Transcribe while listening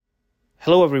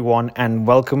Hello, everyone, and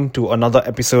welcome to another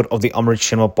episode of the Amrit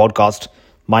Shinwa podcast.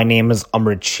 My name is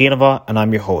Amrit Shinwa, and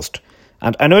I'm your host.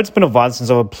 And I know it's been a while since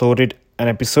I've uploaded an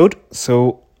episode,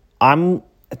 so I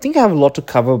think I have a lot to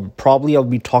cover. Probably I'll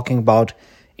be talking about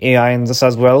AI in this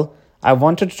as well. I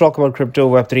wanted to talk about crypto,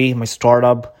 Web3, my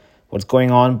startup, what's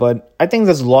going on, but I think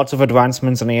there's lots of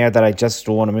advancements in AI that I just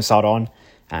don't want to miss out on.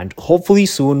 And hopefully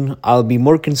soon I'll be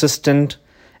more consistent.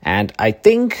 And I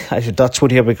think I should touch wood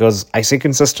here because I say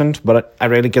consistent, but I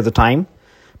rarely get the time.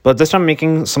 But this time I'm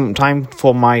making some time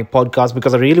for my podcast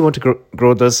because I really want to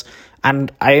grow this.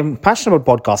 And I am passionate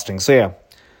about podcasting. So yeah.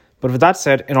 But with that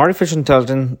said, in artificial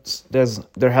intelligence,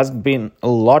 there has been a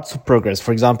lot of progress.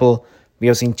 For example, we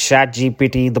have seen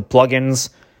ChatGPT, the plugins,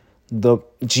 the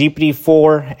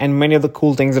GPT-4, and many other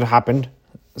cool things that happened.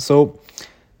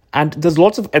 And there's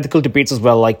lots of ethical debates as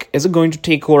well. Like, is it going to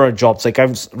take over our jobs? Like,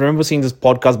 I remember seeing this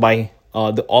podcast by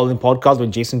the All In podcast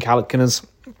with Jason Calacanis.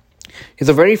 He's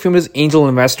a very famous angel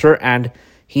investor, and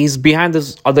he's behind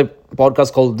this other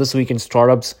podcast called This Week in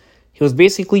Startups. He was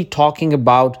basically talking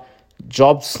about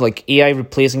jobs like AI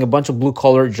replacing a bunch of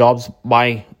blue-collar jobs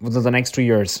within the next 2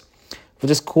 years,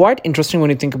 which is quite interesting when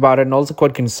you think about it, and also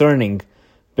quite concerning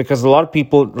because a lot of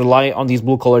people rely on these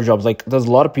blue-collar jobs. Like, there's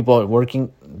a lot of people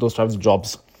working those types of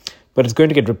jobs, but it's going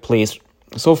to get replaced.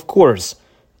 So, of course,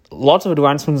 lots of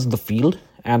advancements in the field,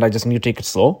 and I just need to take it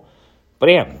slow. But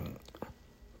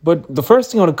the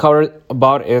first thing I want to cover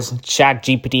about is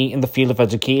ChatGPT in the field of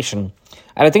education.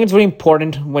 And I think it's very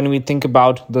important when we think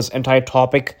about this entire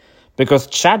topic because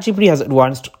ChatGPT has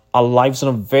advanced our lives in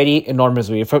a very enormous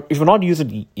way. If you're not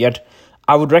using it yet,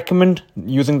 I would recommend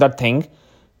using that thing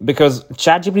because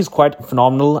ChatGPT is quite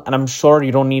phenomenal, and I'm sure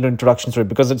you don't need an introduction to it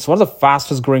because it's one of the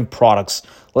fastest growing products.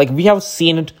 Like, we have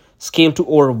seen it scale to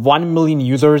over 1 million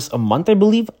users a month, I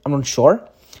believe. I'm not sure.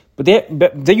 But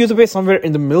their user base somewhere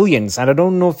in the millions. And I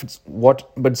don't know if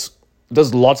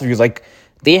there's lots of users. Like,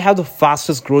 they have the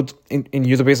fastest growth in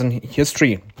user base in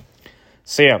history.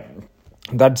 So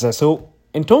yeah, so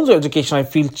in terms of education, I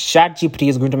feel ChatGPT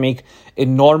is going to make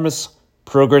enormous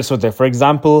progress with it. For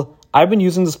example, I've been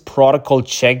using this product called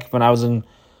Chegg when I was in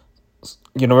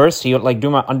university. Like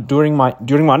during my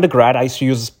undergrad, I used to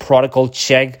use this product called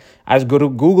Chegg. I would go to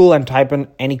Google and type in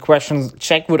any questions.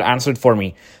 Chegg would answer it for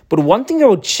me. But one thing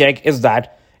about Chegg is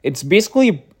that it's basically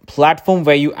a platform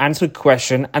where you answer a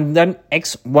question and then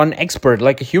one expert,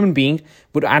 like a human being,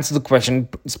 would answer the question.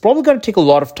 It's probably going to take a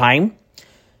lot of time.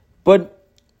 But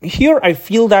here I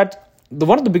feel that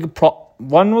one of the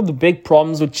big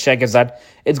problems with Chegg is that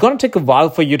it's going to take a while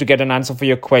for you to get an answer for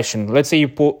your question. Let's say you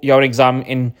put your exam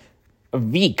in a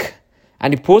week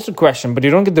and you post a question, but you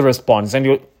don't get the response,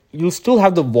 and you'll still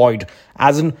have the void,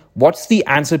 as in, what's the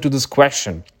answer to this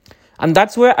question? And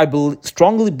that's where I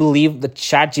strongly believe that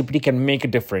ChatGPT can make a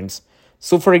difference.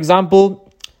 So, for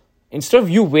example, instead of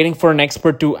you waiting for an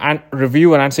expert to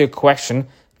review and answer your question,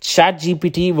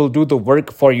 ChatGPT will do the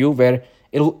work for you, where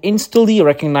it will instantly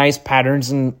recognize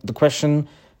patterns in the question,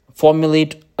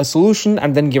 formulate a solution,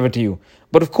 and then give it to you.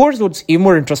 But of course, what's even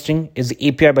more interesting is the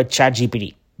API by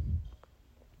ChatGPT.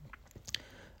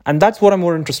 And that's what I'm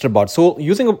more interested about. So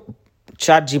using a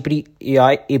ChatGPT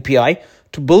AI API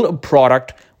to build a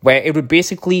product where it would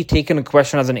basically take in a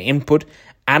question as an input,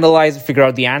 analyze, figure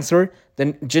out the answer,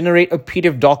 then generate a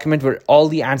PDF document where all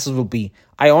the answers will be.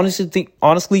 I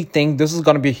honestly think this is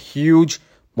going to be a huge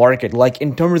market. Like,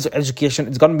 in terms of education,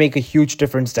 it's going to make a huge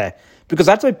difference there. Because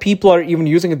that's why people are even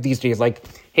using it these days. Like,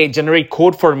 hey, generate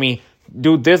code for me,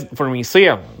 do this for me. So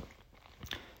yeah.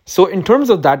 So in terms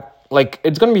of that, like,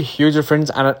 it's going to be a huge difference,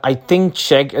 and I think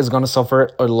Chegg is going to suffer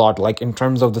a lot, like, in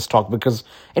terms of the stock, because,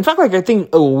 in fact, like, I think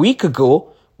a week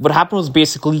ago, what happened was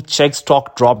basically Chegg's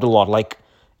stock dropped a lot. Like,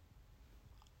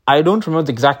 I don't remember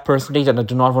the exact percentage, and I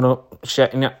do not want to share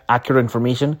inaccurate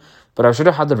information, but I should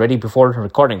have had that ready before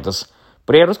recording this.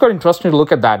 But yeah, it was quite interesting to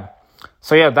look at that.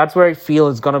 So yeah, that's where I feel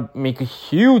it's going to make a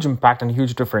huge impact and a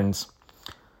huge difference.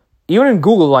 Even in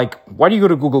Google, like, why do you go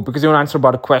to Google? Because you want to answer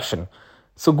about a question.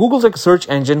 So Google's like a search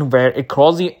engine where it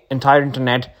crawls the entire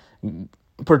internet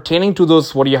pertaining to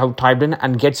those what you have typed in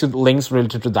and gets you links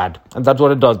related to that. And that's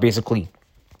what it does basically.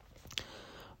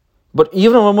 But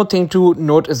even one more thing to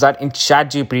note is that in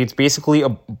ChatGPT, it's basically a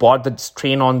bot that's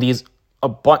trained on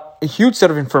a huge set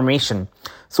of information.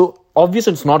 So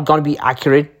obviously it's not going to be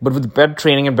accurate, but with better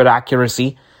training and better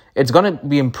accuracy, it's going to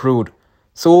be improved.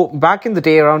 So back in the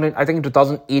day, I think in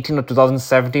 2018 or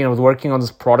 2017, I was working on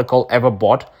this product called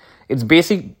Everbot. It's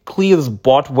basically this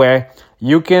bot where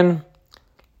you can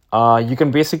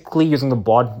basically, using the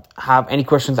bot, have any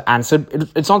questions answered.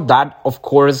 It's not that, of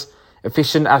course,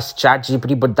 efficient as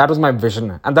ChatGPT, but that was my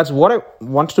vision. And that's what I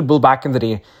wanted to build back in the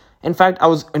day. In fact, I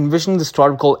was envisioning this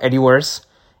startup called Ediverse,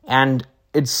 and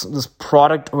it's this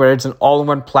product where it's an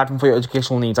all-in-one platform for your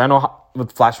educational needs. I know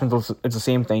with Flashman, it's the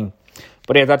same thing.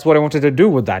 But yeah, that's what I wanted to do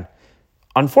with that.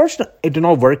 Unfortunately, it did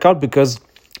not work out because,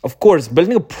 of course,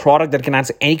 building a product that can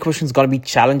answer any question is going to be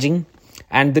challenging.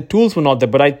 And the tools were not there.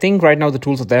 But I think right now the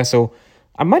tools are there, so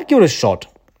I might give it a shot.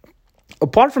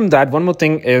 Apart from that, one more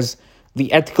thing is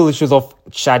the ethical issues of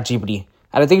ChatGPT.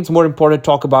 And I think it's more important to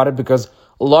talk about it because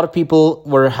a lot of people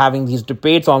were having these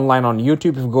debates online on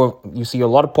YouTube. If you see a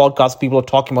lot of podcasts, people are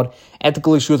talking about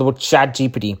ethical issues about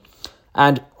ChatGPT.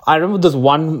 And I remember this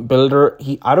one builder,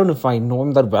 I don't know if I know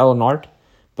him that well or not,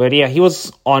 but yeah, he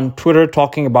was on Twitter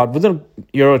talking about within a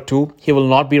year or two, he will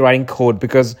not be writing code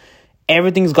because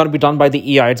everything's going to be done by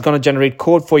the AI. It's going to generate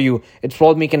code for you. It's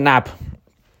probably make an app.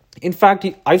 In fact,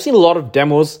 I've seen a lot of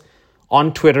demos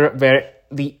on Twitter where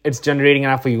it's generating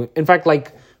an app for you. In fact,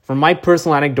 like from my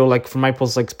personal anecdote, like from my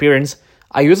personal experience,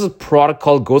 I use a product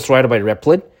called Ghostwriter by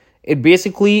Replit. It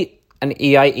basically an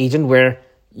AI agent where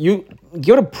you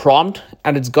give it a prompt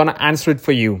and it's going to answer it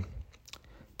for you.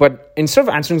 But instead of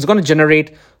answering, it's going to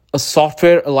generate a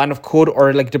software, a line of code,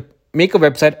 or like to make a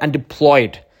website and deploy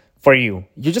it for you.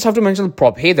 You just have to mention the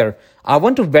prompt. Hey there, I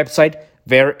want a website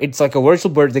where it's like a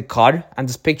virtual birthday card and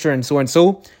this picture and so and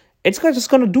so. It's just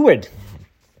going to do it.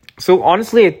 So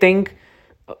honestly, I think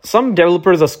some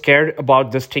developers are scared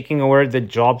about this taking over their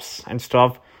jobs and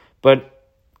stuff. But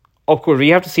of course, we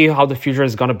have to see how the future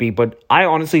is going to be. But I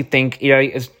honestly think AI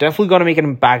is definitely going to make an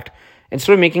impact.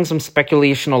 Instead of making some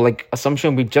speculation or like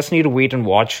assumption, we just need to wait and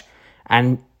watch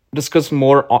and discuss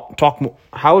more,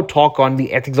 talk on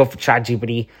the ethics of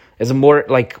ChatGPT is more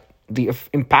like the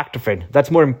impact of it.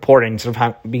 That's more important instead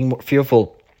of being more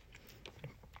fearful.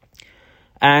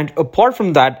 And apart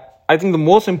from that, I think the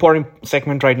most important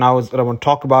segment right now that I want to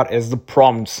talk about is the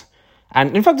prompts.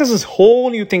 And in fact, there's this whole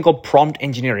new thing called prompt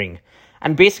engineering.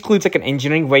 And basically, it's like an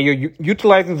engineering where you're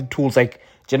utilizing the tools like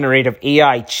generative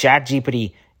AI,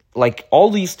 ChatGPT, like all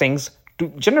these things to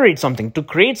generate something, to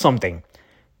create something.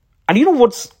 And you know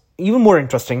what's even more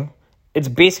interesting? It's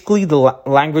basically the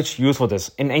language used for this.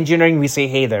 In engineering, we say,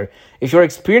 hey there, if you're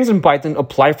experienced in Python,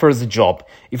 apply for the job.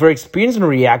 If you're experienced in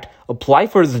React, apply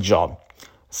for the job.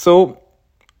 So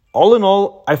all in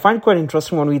all, I find it quite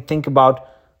interesting when we think about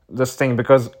this thing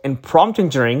because in prompt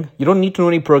engineering, you don't need to know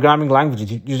any programming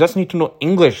languages. You just need to know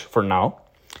English for now.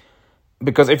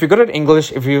 Because if you're good at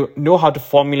English, if you know how to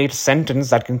formulate a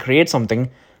sentence that can create something,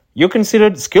 you're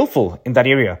considered skillful in that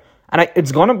area. And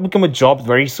it's going to become a job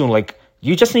very soon. Like,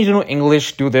 you just need to know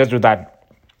English, do this, do that.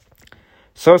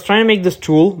 So I was trying to make this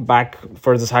tool back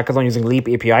for this hackathon using Leap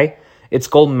API. It's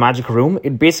called Magic Room.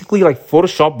 It basically like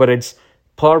Photoshop, but it's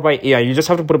powered by AI. You just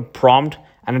have to put a prompt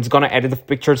and it's going to edit the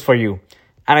pictures for you.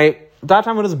 And that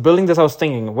time when I was building this, I was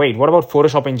thinking, wait, what about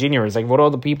Photoshop engineers? Like, what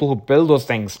are the people who build those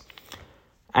things?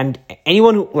 And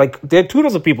anyone who, like, there are two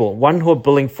types of people. One who are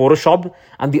building Photoshop,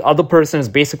 and the other person is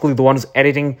basically the one who's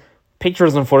editing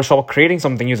pictures in Photoshop, creating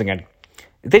something using it.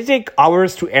 They take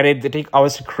hours to edit, they take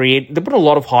hours to create, they put a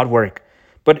lot of hard work.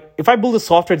 But if I build the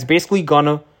software, it's basically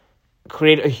gonna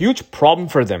create a huge problem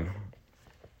for them.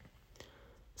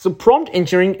 So prompt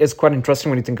engineering is quite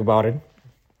interesting when you think about it.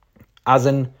 As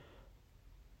in,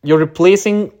 you're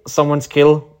replacing someone's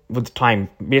skill with time.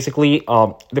 Basically,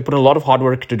 they put in a lot of hard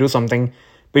work to do something,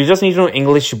 but you just need to know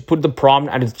English, you put the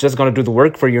prompt, and it's just going to do the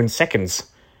work for you in seconds.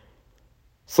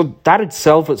 So that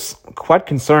itself is quite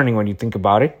concerning when you think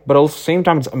about it, but at the same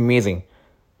time, it's amazing.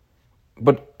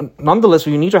 But nonetheless,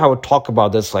 we need to have a talk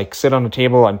about this, like sit on a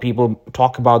table and people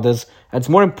talk about this. And it's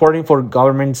more important for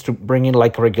governments to bring in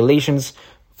like regulations,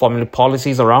 formulate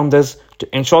policies around this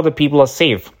to ensure that people are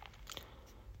safe.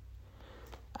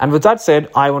 And with that said,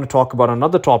 I want to talk about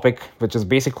another topic, which is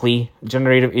basically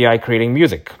generative AI creating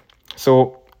music.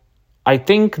 So I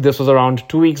think this was around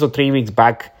 2 weeks or 3 weeks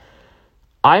back.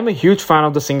 I'm a huge fan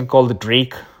of the singer called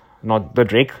Drake and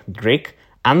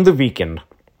The Weeknd.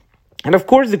 And of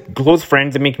course, the close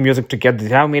friends, they make music together. They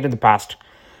have made in the past.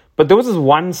 But there was this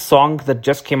one song that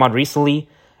just came out recently.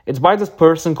 It's by this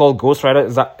person called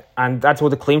Ghostwriter, and that's what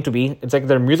they claim to be. It's like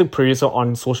their music producer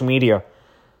on social media.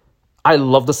 I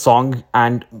love the song,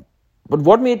 but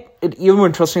what made it even more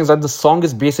interesting is that the song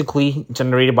is basically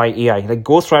generated by AI. Like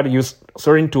Ghostwriter used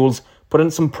certain tools, put in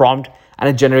some prompt, and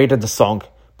it generated the song.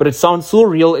 But it sounds so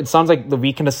real. It sounds like The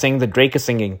Weeknd is singing, that Drake is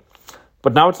singing.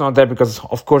 But now it's not there because,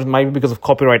 of course, it might be because of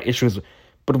copyright issues.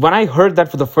 But when I heard that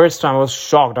for the first time, I was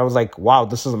shocked. I was like, wow,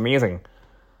 this is amazing.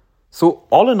 So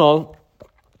all in all,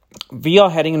 we are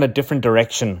heading in a different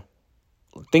direction.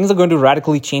 Things are going to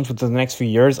radically change within the next few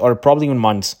years or probably even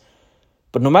months.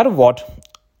 But no matter what,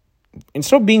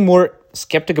 instead of being more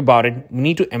skeptic about it, we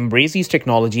need to embrace these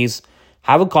technologies,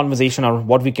 have a conversation on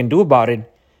what we can do about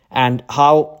it, and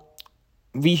how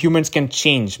we humans can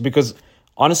change. Because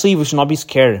honestly, we should not be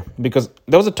scared, because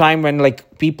there was a time when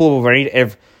like people were worried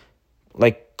if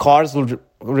like cars will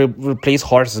replace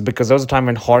horses, because there was a time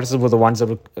when horses were the ones that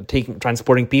were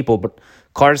transporting people, but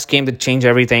cars came to change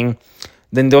everything.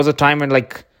 Then there was a time when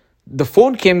like the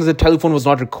phone came, the telephone was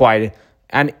not required.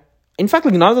 And in fact,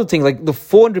 like another thing, like the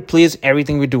phone replaced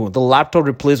everything we do, the laptop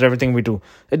replaced everything we do.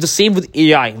 It's the same with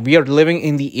AI. We are living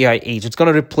in the AI age. It's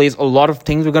going to replace a lot of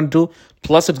things we're going to do,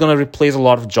 plus it's going to replace a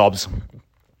lot of jobs.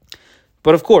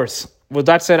 But of course, with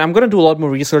that said, I'm going to do a lot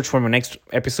more research for my next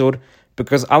episode,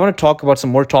 because I want to talk about some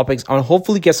more topics. I want to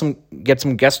hopefully get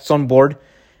some guests on board,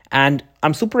 and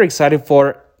I'm super excited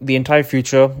for the entire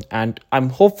future. And I'm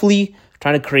hopefully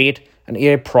trying to create an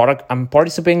AI product. I'm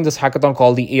participating in this hackathon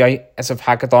called the AI SF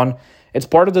Hackathon. It's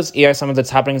part of this AI summit that's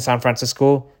happening in San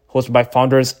Francisco, hosted by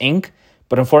Founders Inc.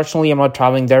 But unfortunately, I'm not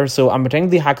traveling there, so I'm attending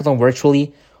the hackathon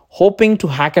virtually, hoping to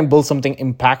hack and build something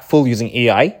impactful using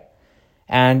AI.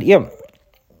 And yeah,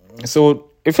 so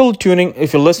if you're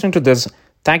listening to this,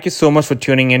 thank you so much for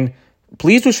tuning in.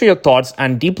 Please do share your thoughts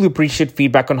and deeply appreciate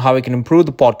feedback on how I can improve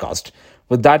the podcast.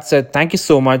 With that said, thank you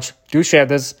so much. Do share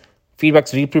this.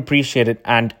 Feedback's deeply appreciated.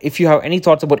 And if you have any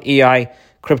thoughts about AI,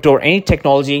 crypto, or any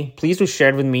technology, please do share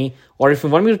it with me. Or if you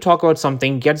want me to talk about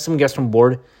something, get some guests on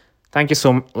board. Thank you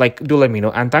so much. Do let me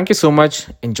know. And thank you so much.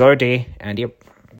 Enjoy your day. And yep.